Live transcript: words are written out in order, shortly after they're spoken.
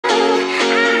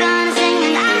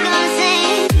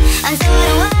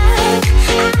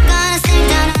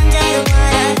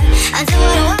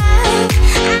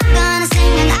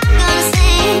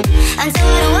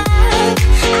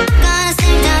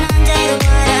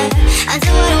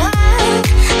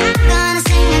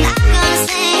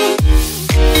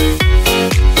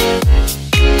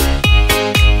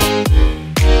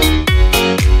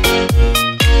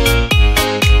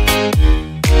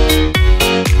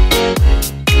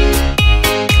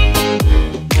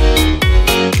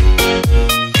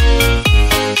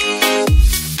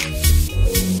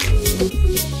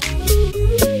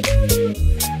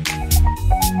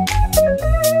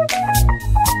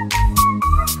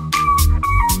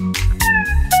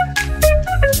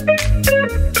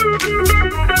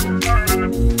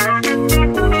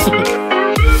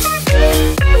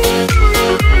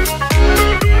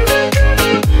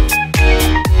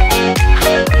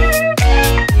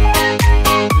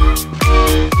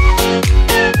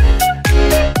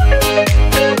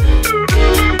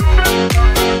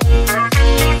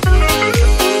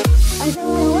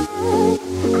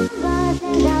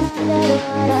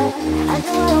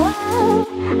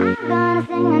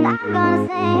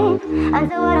sing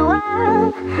until the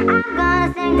world. I'm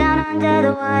gonna sing down under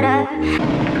the water.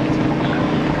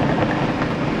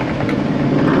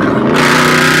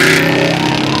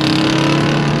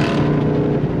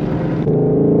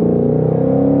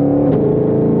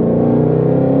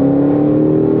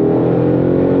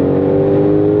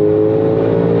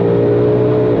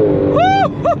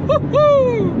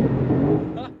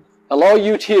 Hello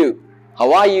YouTube,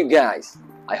 how are you guys?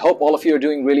 I hope all of you are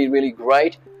doing really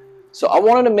great. So I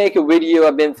wanted to make a video.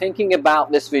 I've been thinking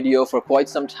about this video for quite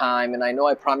some time, and I know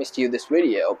I promised you this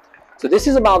video. So this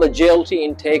is about the JLT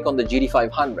intake on the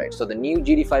GT500. So the new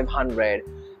GT500,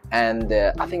 and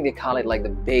I think they call it like the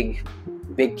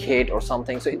big kit or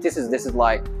something. So this is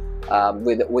like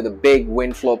with a big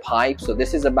wind flow pipe. So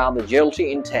this is about the JLT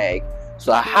intake.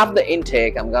 So I have the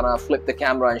intake. I'm gonna flip the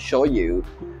camera and show you.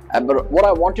 But what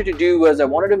I wanted to do was I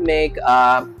wanted to make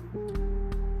an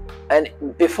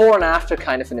before and after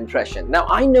kind of an impression. Now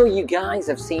I know you guys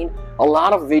have seen a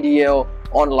lot of video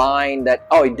online that,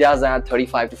 oh, it does add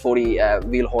 35 to 40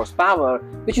 wheel horsepower,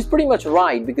 which is pretty much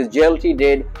right, because JLT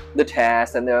did the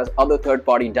test and there's other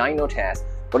third-party dyno tests.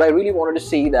 But I really wanted to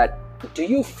see that, do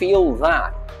you feel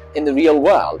that in the real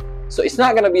world? So it's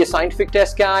not going to be a scientific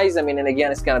test, guys. I mean, and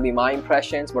again, it's going to be my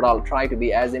impressions, but I'll try to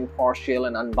be as impartial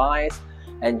and unbiased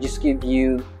and just give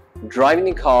you driving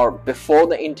the car before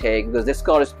the intake, because this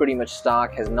car is pretty much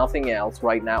stock, has nothing else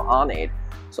right now on it.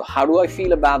 So how do I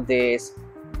feel about this?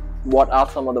 What are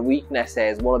some of the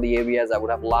weaknesses? What are the areas I would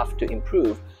have loved to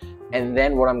improve? And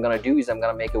then what I'm going to do is I'm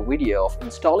going to make a video of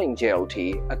installing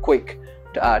JLT, a quick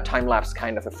time-lapse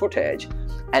kind of a footage,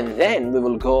 and then we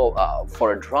will go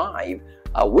for a drive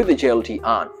with the JLT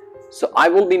on. So I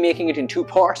will be making it in two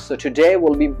parts. So today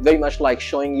will be very much like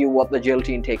showing you what the JLT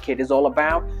intake kit is all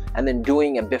about, and then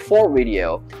doing a before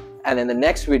video, and then the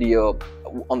next video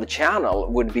on the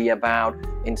channel would be about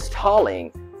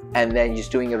installing, and then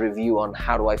just doing a review on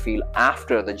how do I feel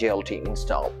after the JLT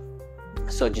install.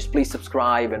 So just please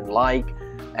subscribe and like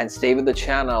and stay with the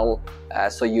channel,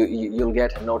 so you'll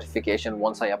get a notification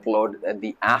once I upload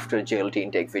the after JLT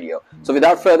intake video. So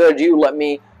without further ado, let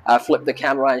me flip the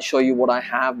camera and show you what I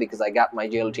have, because I got my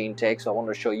JLT intake, so I want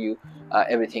to show you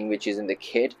everything which is in the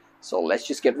kit. So let's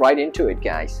just get right into it,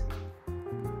 guys.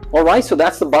 Alright, so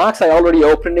that's the box. I already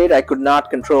opened it. I could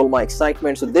not control my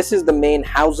excitement. So this is the main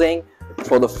housing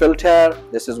for the filter.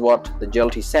 This is what the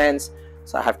JLT sends.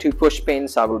 So I have two push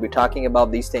pins. I will be talking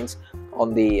about these things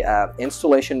on the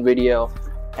installation video,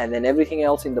 and then everything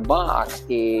else in the box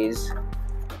is,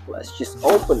 let's just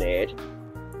open it.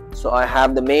 So I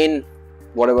have the main,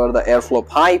 whatever, the airflow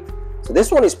pipe. So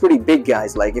this one is pretty big,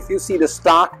 guys. Like if you see the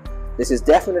stock, this is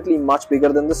definitely much bigger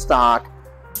than the stock.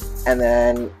 And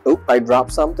then, oop, I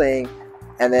dropped something.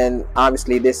 And then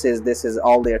obviously this is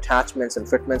all the attachments and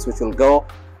fitments which will go.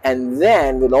 And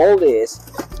then with all this,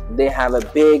 they have a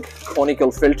big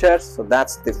conical filter. So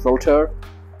that's the filter,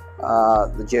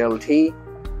 the JLT.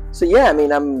 So yeah, I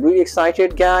mean, I'm really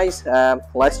excited, guys.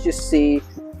 Let's just see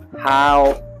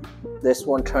how this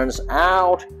one turns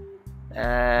out.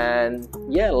 And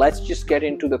yeah, let's just get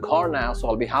into the car now. So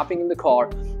I'll be hopping in the car.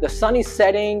 The sun is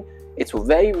setting. It's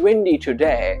very windy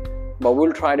today, but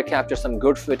we'll try to capture some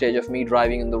good footage of me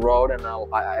driving in the road, and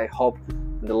I hope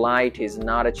the light is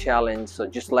not a challenge. So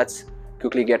just let's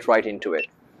quickly get right into it.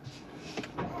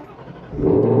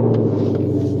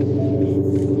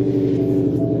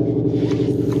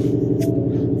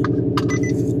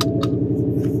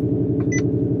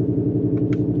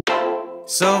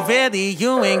 So really,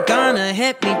 you ain't gonna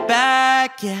hit me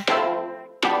back, yeah.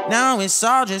 Now it's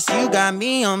all just you got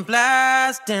me on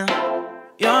blast, damn.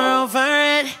 You're over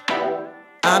it,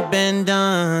 I've been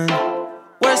done.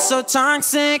 We're so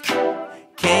toxic,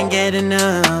 can't get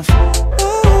enough.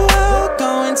 Ooh,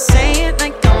 go and say it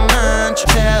like a mantra.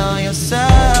 Tell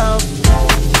yourself,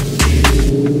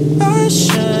 I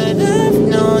should have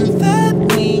known that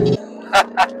we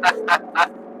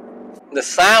The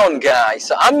sound, guys.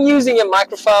 So I'm using a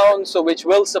microphone, so which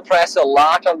will suppress a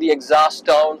lot of the exhaust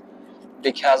tone,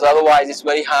 because otherwise it's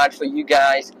very hard for you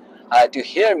guys to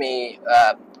hear me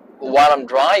while I'm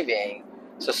driving.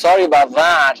 So sorry about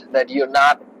that you're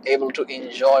not able to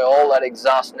enjoy all that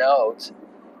exhaust notes,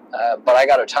 but I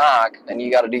gotta talk and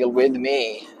you gotta deal with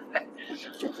me.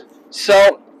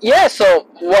 So yeah, so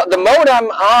what the mode I'm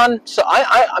on, so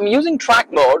I'm using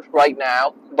track mode right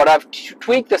now, but I've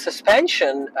tweaked the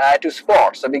suspension to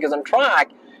sport. So because on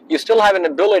track, you still have an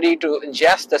ability to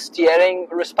adjust the steering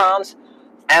response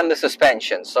and the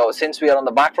suspension. So since we are on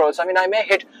the back roads, I mean, I may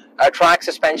hit a track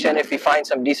suspension if we find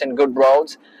some decent good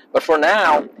roads, but for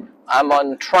now I'm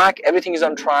on track. Everything is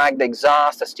on track: the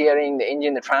exhaust, the steering, the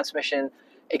engine, the transmission,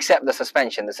 except the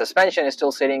suspension. The suspension is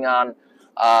still sitting on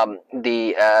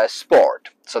the Sport.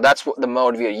 So that's what the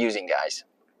mode we are using, guys.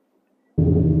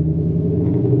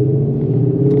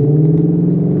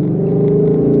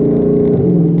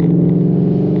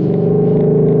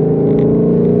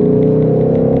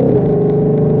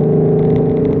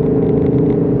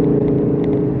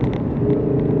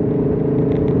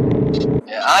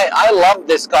 I love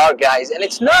this car, guys, and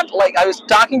it's not like I was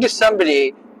talking to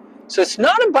somebody, so it's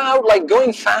not about like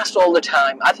going fast all the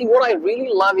time. I think what I really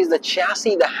love is the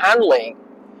chassis, the handling.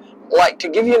 Like, to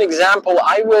give you an example,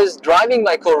 I was driving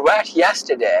my Corvette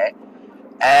yesterday,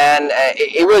 and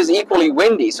it was equally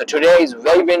windy. So today is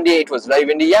very windy. It was very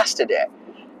windy yesterday,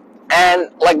 and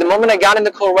like the moment I got in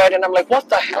the Corvette, and I'm like, what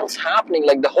the hell's happening?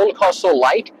 Like, the whole car's so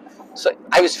light. So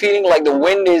I was feeling like the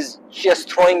wind is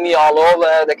just throwing me all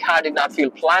over. The car did not feel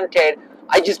planted.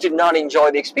 I just did not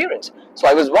enjoy the experience. So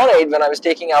I was worried when I was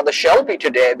taking out the Shelby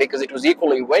today because it was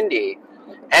equally windy.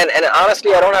 And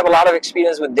honestly, I don't have a lot of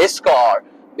experience with this car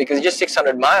because it's just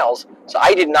 600 miles. So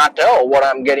I did not know what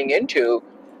I'm getting into,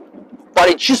 but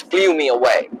it just blew me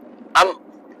away. I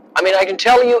mean, I can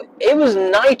tell you, it was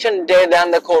night and day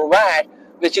than the Corvette,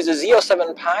 which is a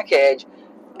Z07 package,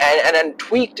 and then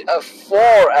tweaked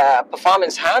for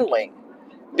performance handling,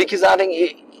 because I think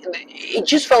it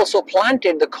just felt so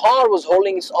planted. The car was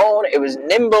holding its own. It was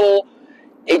nimble.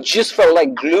 It just felt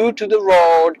like glued to the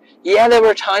road. Yeah, there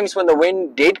were times when the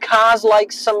wind did cause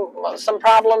like some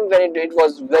problem when it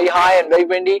was very high and very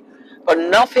windy, but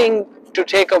nothing to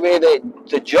take away the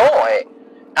joy.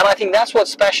 And I think that's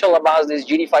what's special about this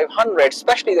GT500,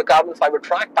 especially the carbon fiber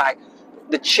track pack,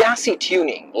 the chassis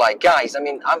tuning. Like, guys, I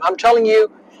mean, I'm telling you,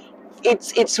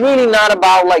 it's really not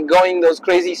about like going those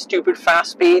crazy stupid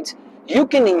fast speeds. You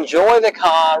can enjoy the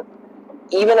car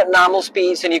even at normal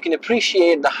speeds, and you can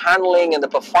appreciate the handling and the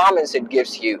performance it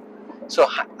gives you. So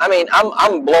I mean,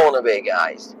 I'm blown away,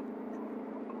 guys.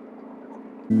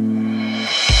 Been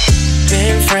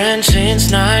friends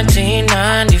since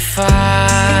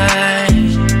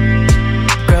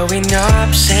 1995. Growing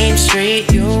up, same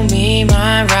street, you, me,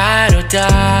 my ride or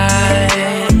die.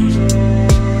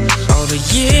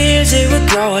 Years they would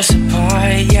grow us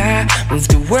apart, yeah.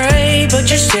 Moved away, but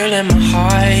you're still in my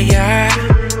heart, yeah.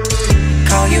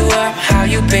 Call you up, how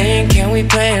you been? Can we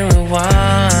play and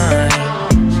rewind?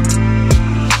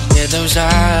 Yeah, those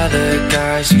other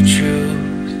guys who true,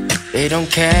 they don't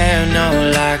care,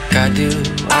 no, like I do.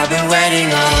 I've been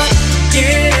waiting on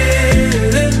you.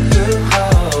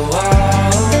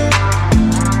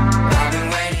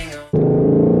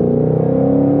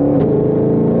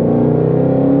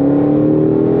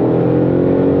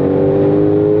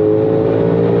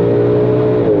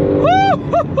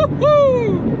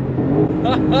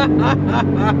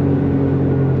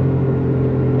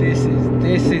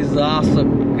 This is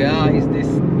awesome, guys.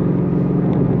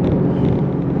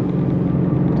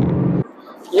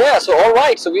 Yeah, so all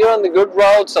right, so we are on the good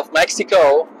roads of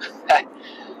Mexico.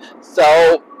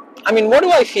 So I mean, what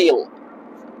do I feel?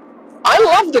 I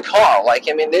love the car. Like,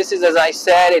 I mean, this is, as I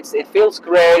said, it feels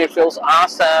great, it feels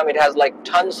awesome. It has like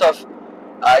tons of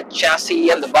chassis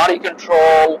and the body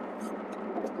control.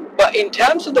 But in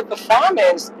terms of the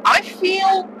performance, I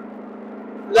feel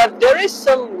that there is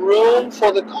some room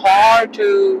for the car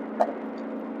to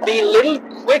be a little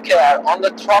quicker on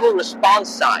the throttle response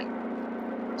side.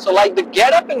 So like the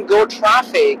get up and go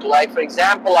traffic, like for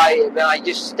example, when I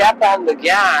just step on the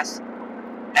gas,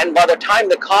 and by the time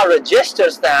the car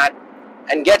registers that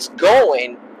and gets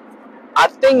going, I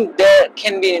think there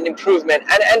can be an improvement.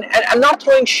 And I'm not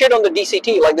throwing shit on the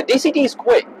DCT. Like, the DCT is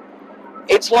quick.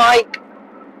 It's like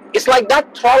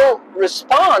that throttle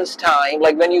response time,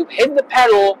 like when you hit the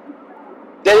pedal,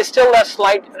 there is still a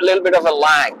little bit of a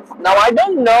lag. Now, I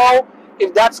don't know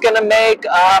if that's going to make,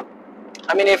 I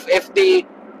mean, if the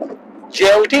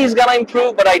JLT is going to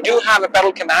improve, but I do have a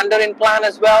pedal commander in plan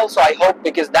as well, so I hope,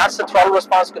 because that's the throttle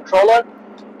response controller,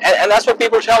 and that's what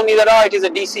people tell me, that, oh, it is a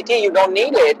DCT, you don't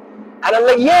need it. And I'm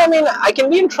like, yeah, I mean, I can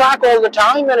be in track all the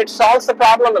time, and it solves the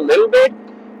problem a little bit,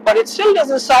 but it still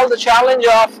doesn't solve the challenge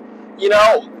of, you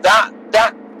know, that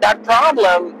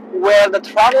problem where the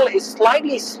throttle is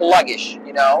slightly sluggish,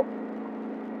 you know.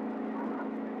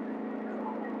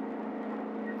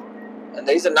 And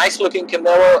there is a nice looking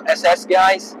Camaro SS,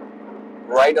 guys,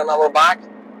 right on our back.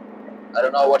 I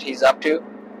don't know what he's up to.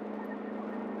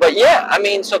 But yeah, I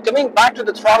mean, so coming back to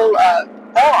the throttle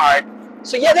part,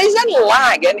 so yeah, there is that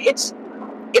lag, and it's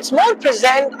more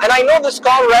present. And I know this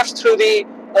car revs through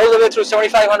all the way through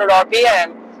 7,500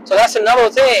 RPM, so that's another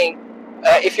thing.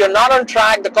 If you're not on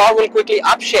track, the car will quickly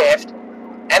upshift,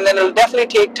 and then it'll definitely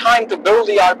take time to build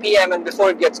the RPM and before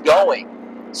it gets going.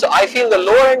 So I feel the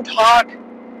lower end torque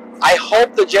I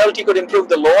hope the JLT could improve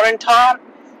the lower end torque.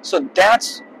 So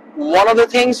that's one of the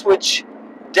things which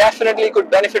definitely could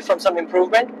benefit from some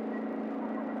improvement.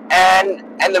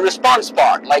 And the response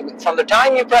part, like from the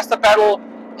time you press the pedal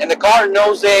and the car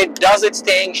knows it, does its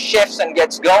thing, shifts and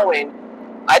gets going,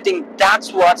 I think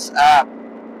that's what's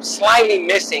slightly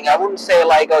missing. I wouldn't say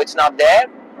like, oh, it's not there,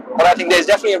 but I think there's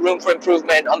definitely a room for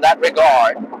improvement on that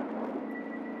regard.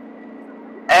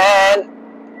 And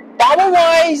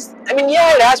power-wise, I mean,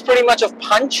 yeah, it has pretty much of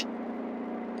punch,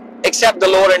 except the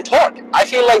lower end torque. I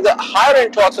feel like the higher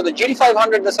end torque, so the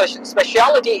GT500, the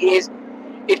speciality is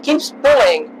it keeps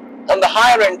pulling on the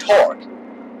higher end torque,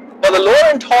 but the lower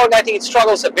end torque, I think it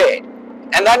struggles a bit,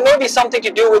 and that may be something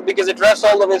to do with because it revs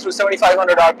all the way through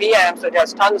 7,500 RPM, so it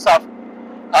has tons of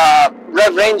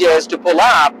rev ranges to pull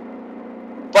up.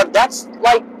 But that's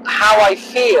like how I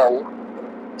feel,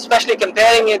 especially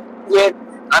comparing it with,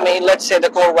 I mean, let's say the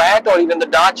Corvette or even the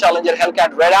Dodge Challenger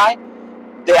Hellcat Red Eye.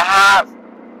 They have,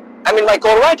 I mean, my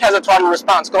Corvette has a throttle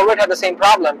response. Corvette had the same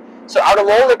problem. So out of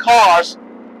all the cars,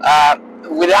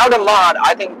 without a mod,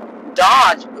 I think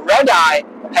Dodge Red Eye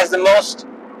has the most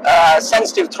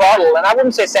sensitive throttle. And I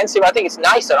wouldn't say sensitive, I think it's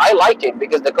nicer. I liked it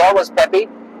because the car was peppy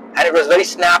and it was very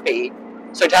snappy.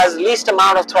 So it has least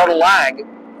amount of throttle lag.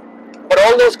 But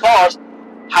all those cars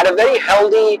had a very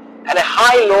healthy and a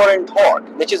high lower end torque,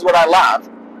 which is what I love.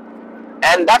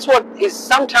 And that's what is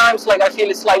sometimes, like, I feel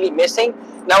is slightly missing.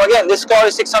 Now again, this car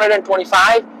is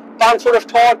 625 pound-foot of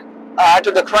torque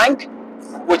to the crank,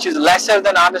 which is lesser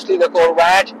than obviously the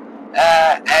Corvette,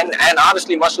 and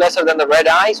obviously much lesser than the Red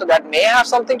Eye, so that may have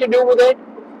something to do with it.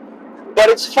 But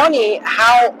it's funny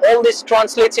how all this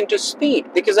translates into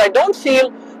speed, because I don't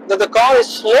feel that the car is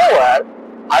slower.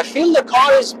 I feel the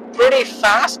car is pretty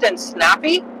fast and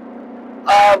snappy,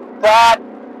 but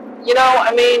you know,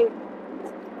 I mean,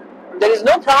 there is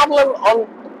no problem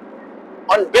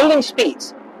on building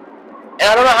speeds, and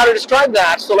I don't know how to describe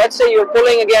that. So let's say you're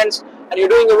pulling against and you're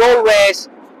doing a roll race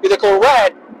with a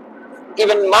Corvette,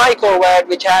 even my Corvette,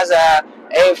 which has a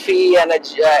AFE and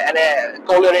a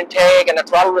cooler intake and a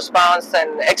throttle response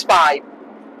and X-pipe,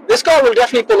 this car will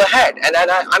definitely pull ahead, and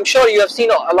I'm sure you have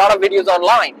seen a lot of videos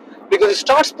online, because it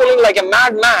starts pulling like a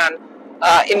madman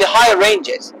in the higher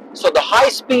ranges. So the high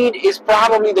speed is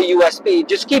probably the USP. It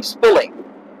just keeps pulling.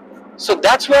 So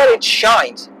that's where it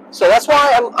shines. So that's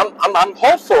why I'm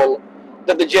hopeful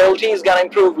that the JLT is going to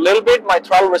improve a little bit my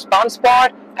throttle response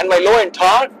part and my low end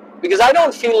torque, because I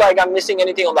don't feel like I'm missing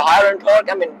anything on the higher end torque.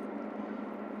 I mean,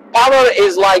 power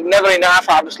is like never enough.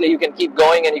 Obviously, you can keep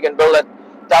going and you can build a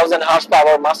 1,000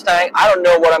 horsepower Mustang. I don't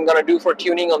know what I'm going to do for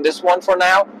tuning on this one for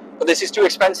now, but this is too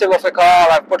expensive of a car.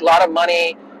 I've put a lot of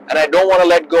money and I don't want to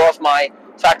let go of my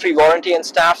factory warranty and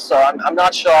stuff, so I'm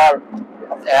not sure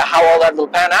how all that will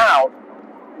pan out.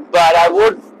 But I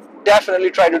would definitely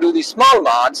try to do these small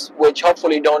mods, which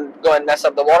hopefully don't go and mess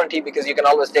up the warranty, because you can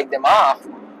always take them off,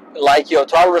 like your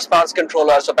throttle response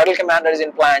controller. So pedal commander is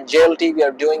in plan. JLT, we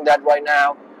are doing that right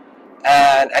now,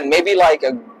 and maybe like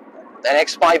an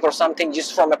X-pipe or something,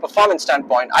 just from a performance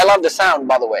standpoint. I love the sound,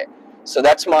 by the way, so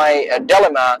that's my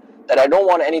dilemma, that I don't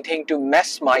want anything to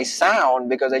mess my sound,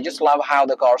 because I just love how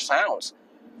the car sounds.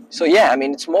 So yeah, I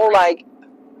mean, it's more like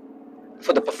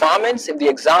for the performance. If the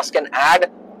exhaust can add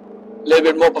a little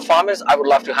bit more performance, I would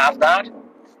love to have that.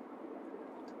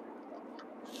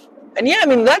 And yeah, I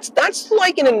mean, that's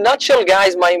like in a nutshell,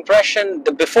 guys, my impression,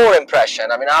 the before impression.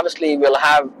 I mean, obviously we'll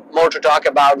have more to talk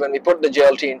about when we put the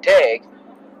JLT intake,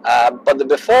 but the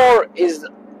before is,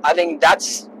 I think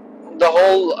that's the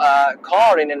whole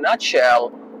car in a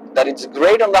nutshell, that it's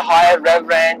great on the higher rev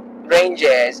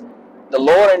ranges. The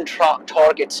lower end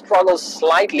torque, it struggles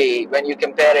slightly when you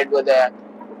compare it with a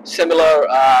similar,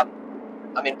 I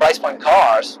mean, price point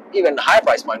cars, even high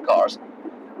price point cars.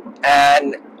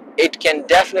 And it can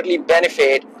definitely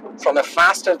benefit from a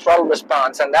faster throttle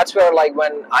response. And that's where, like,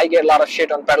 when I get a lot of shit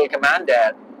on pedal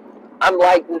commander, I'm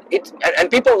like,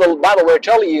 and people will, by the way,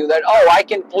 tell you that, oh, I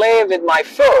can play with my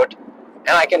foot and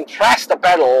I can press the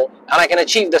pedal and I can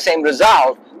achieve the same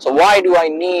result. So why do I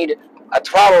need a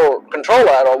throttle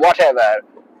controller or whatever?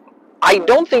 I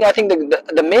think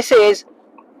the miss is,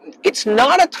 it's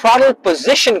not a throttle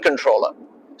position controller.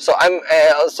 So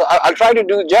I'll try to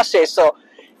do justice. So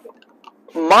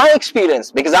my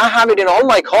experience, because I have it in all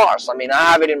my cars. I mean,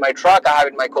 I have it in my truck, I have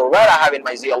it in my Corvette, I have it in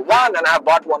my ZL1, and I have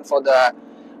bought one for the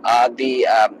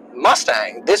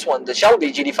Mustang. This one, the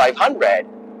Shelby GT500.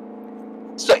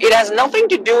 So it has nothing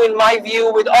to do, in my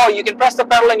view, with, oh, you can press the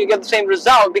pedal and you get the same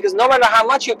result, because no matter how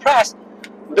much you press,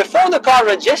 before the car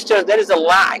registers, there is a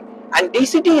lag. And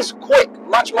DCT is quick,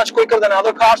 much quicker than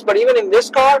other cars, but even in this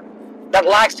car, that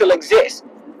lag still exists.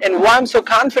 and why I'm so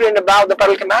confident about the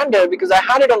pedal commander, because I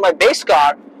had it on my base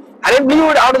car and it blew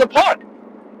it out of the park.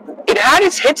 It had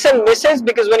its hits and misses,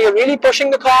 because when you're really pushing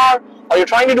the car or you're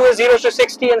trying to do a 0 to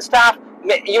 60 and stuff,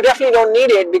 you definitely don't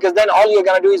need it, because then all you're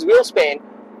going to do is wheel spin.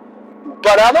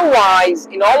 But otherwise,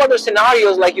 in all other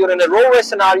scenarios, like you're in a road race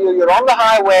scenario, you're on the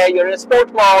highway, you're in a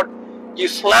sport mode, you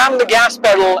slam the gas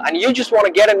pedal and you just want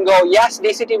to get and go. Yes,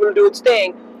 DCT will do its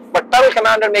thing, but pedal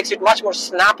commander makes it much more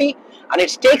snappy, and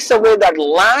it takes away that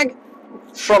lag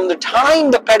from the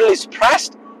time the pedal is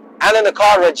pressed and then the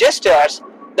car registers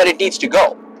that it needs to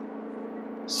go.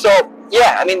 So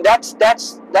yeah, I mean that's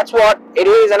what it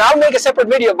is, and I'll make a separate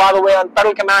video, by the way, on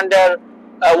pedal commander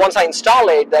once I install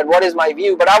it, that what is my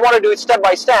view. But I want to do it step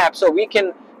by step so we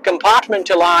can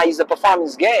compartmentalize the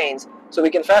performance gains. So we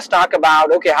can first talk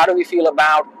about, okay, how do we feel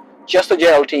about just the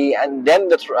JLT and then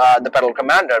the pedal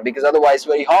commander, because otherwise it's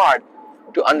very hard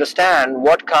to understand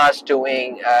what car's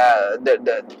doing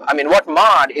I mean what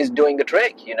mod is doing the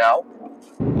trick, you know.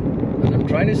 And I'm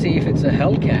trying to see if it's a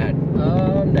Hellcat.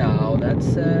 No,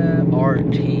 that's a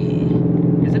RT.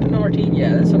 Is it an RT?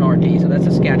 Yeah, that's an RT, so that's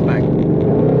a Scat pack.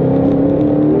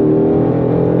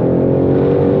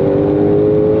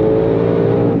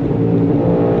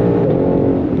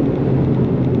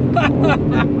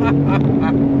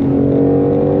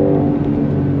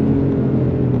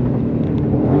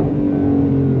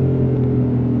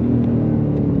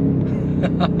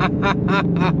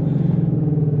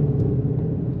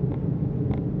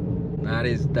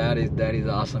 That is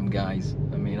awesome, guys.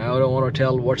 I mean, I don't want to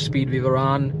tell what speed we were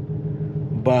on,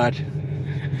 but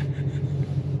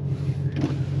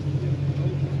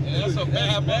that's a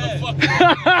bad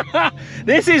motherfucker.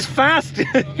 this is fast.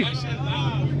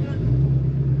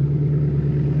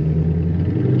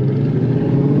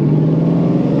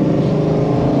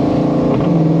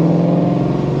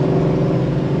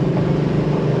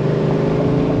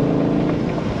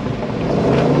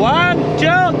 One,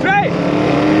 two, three.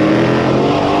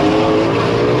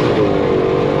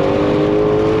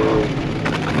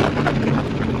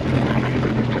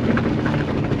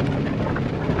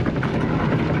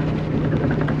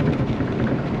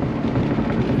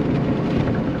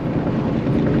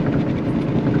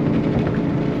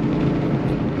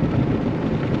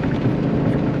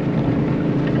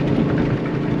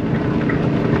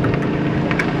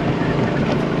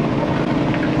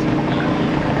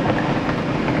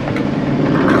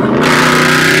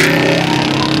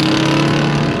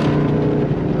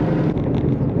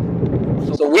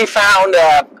 We found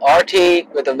a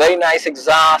RT with a very nice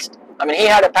exhaust. I mean, he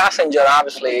had a passenger,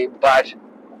 obviously, but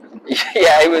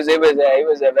yeah, it was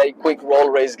a very quick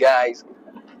roll race, guys.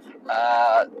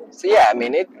 So yeah, I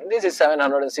mean, this is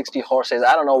 760 horses.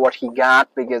 I don't know what he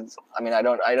got, because I mean, I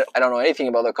don't know anything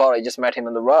about the car. I just met him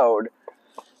on the road.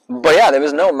 But yeah, there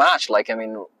was no match. Like, I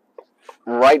mean,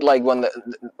 right, like when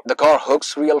the car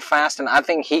hooks real fast, and I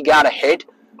think he got a hit.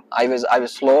 I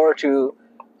was slower to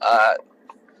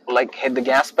like hit the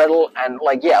gas pedal, and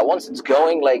like, yeah, once it's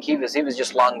going, like he was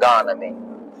just long gone. I mean,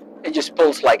 it just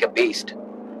pulls like a beast.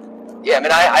 Yeah, I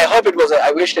mean, I hope it was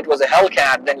I wished it was a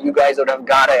Hellcat, then you guys would have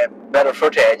got a better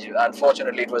footage.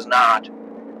 Unfortunately, it was not.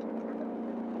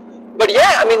 But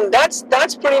yeah, I mean,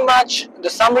 that's pretty much the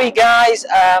summary, guys.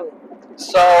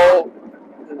 So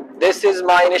this is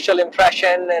my initial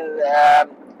impression, and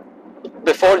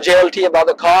before JLT about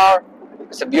the car.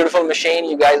 It's a beautiful machine,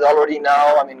 you guys already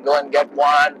know. I mean, go and get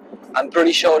one. I'm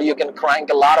pretty sure you can crank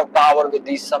a lot of power with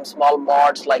some small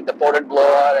mods like the ported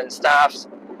blower and stuffs.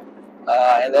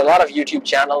 And there are a lot of YouTube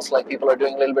channels, like people are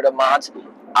doing a little bit of mods.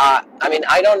 I mean,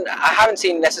 I haven't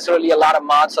seen necessarily a lot of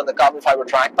mods on the carbon fiber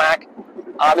track pack,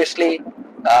 obviously,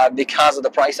 because of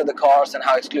the price of the cars and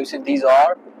how exclusive these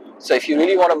are. So if you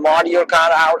really want to mod your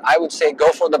car out, I would say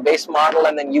go for the base model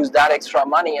and then use that extra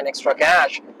money and extra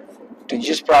cash to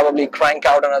just probably crank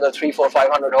out another 300, 400,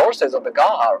 500 horses of the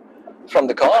car from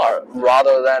the car,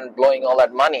 rather than blowing all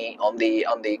that money on the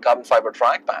carbon fiber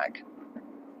track pack.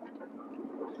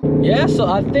 Yeah,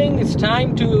 so I think it's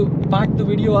time to pack the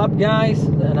video up, guys,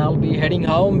 and I'll be heading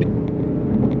home.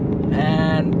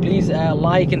 And please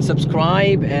like and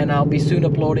subscribe, and I'll be soon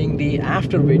uploading the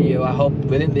after video, I hope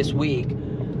within this week.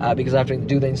 Because I have to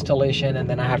do the installation, and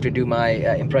then I have to do my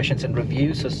impressions and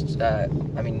reviews. So,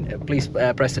 I mean, please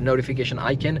press the notification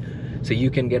icon so you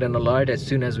can get an alert as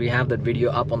soon as we have that video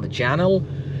up on the channel.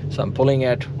 So I'm pulling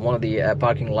at one of the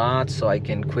parking lots so I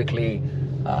can quickly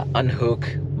unhook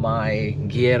my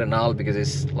gear and all, because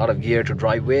it's a lot of gear to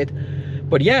drive with.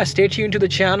 But yeah, stay tuned to the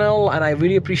channel, and I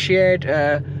really appreciate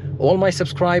all my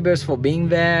subscribers for being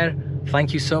there.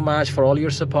 Thank you so much for all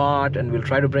your support, and we'll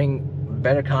try to bring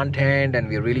better content, and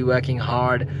we're really working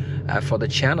hard for the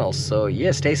channel. So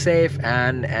yeah, stay safe,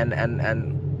 and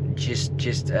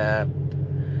just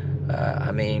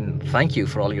I mean, thank you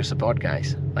for all your support,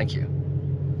 guys. Thank you.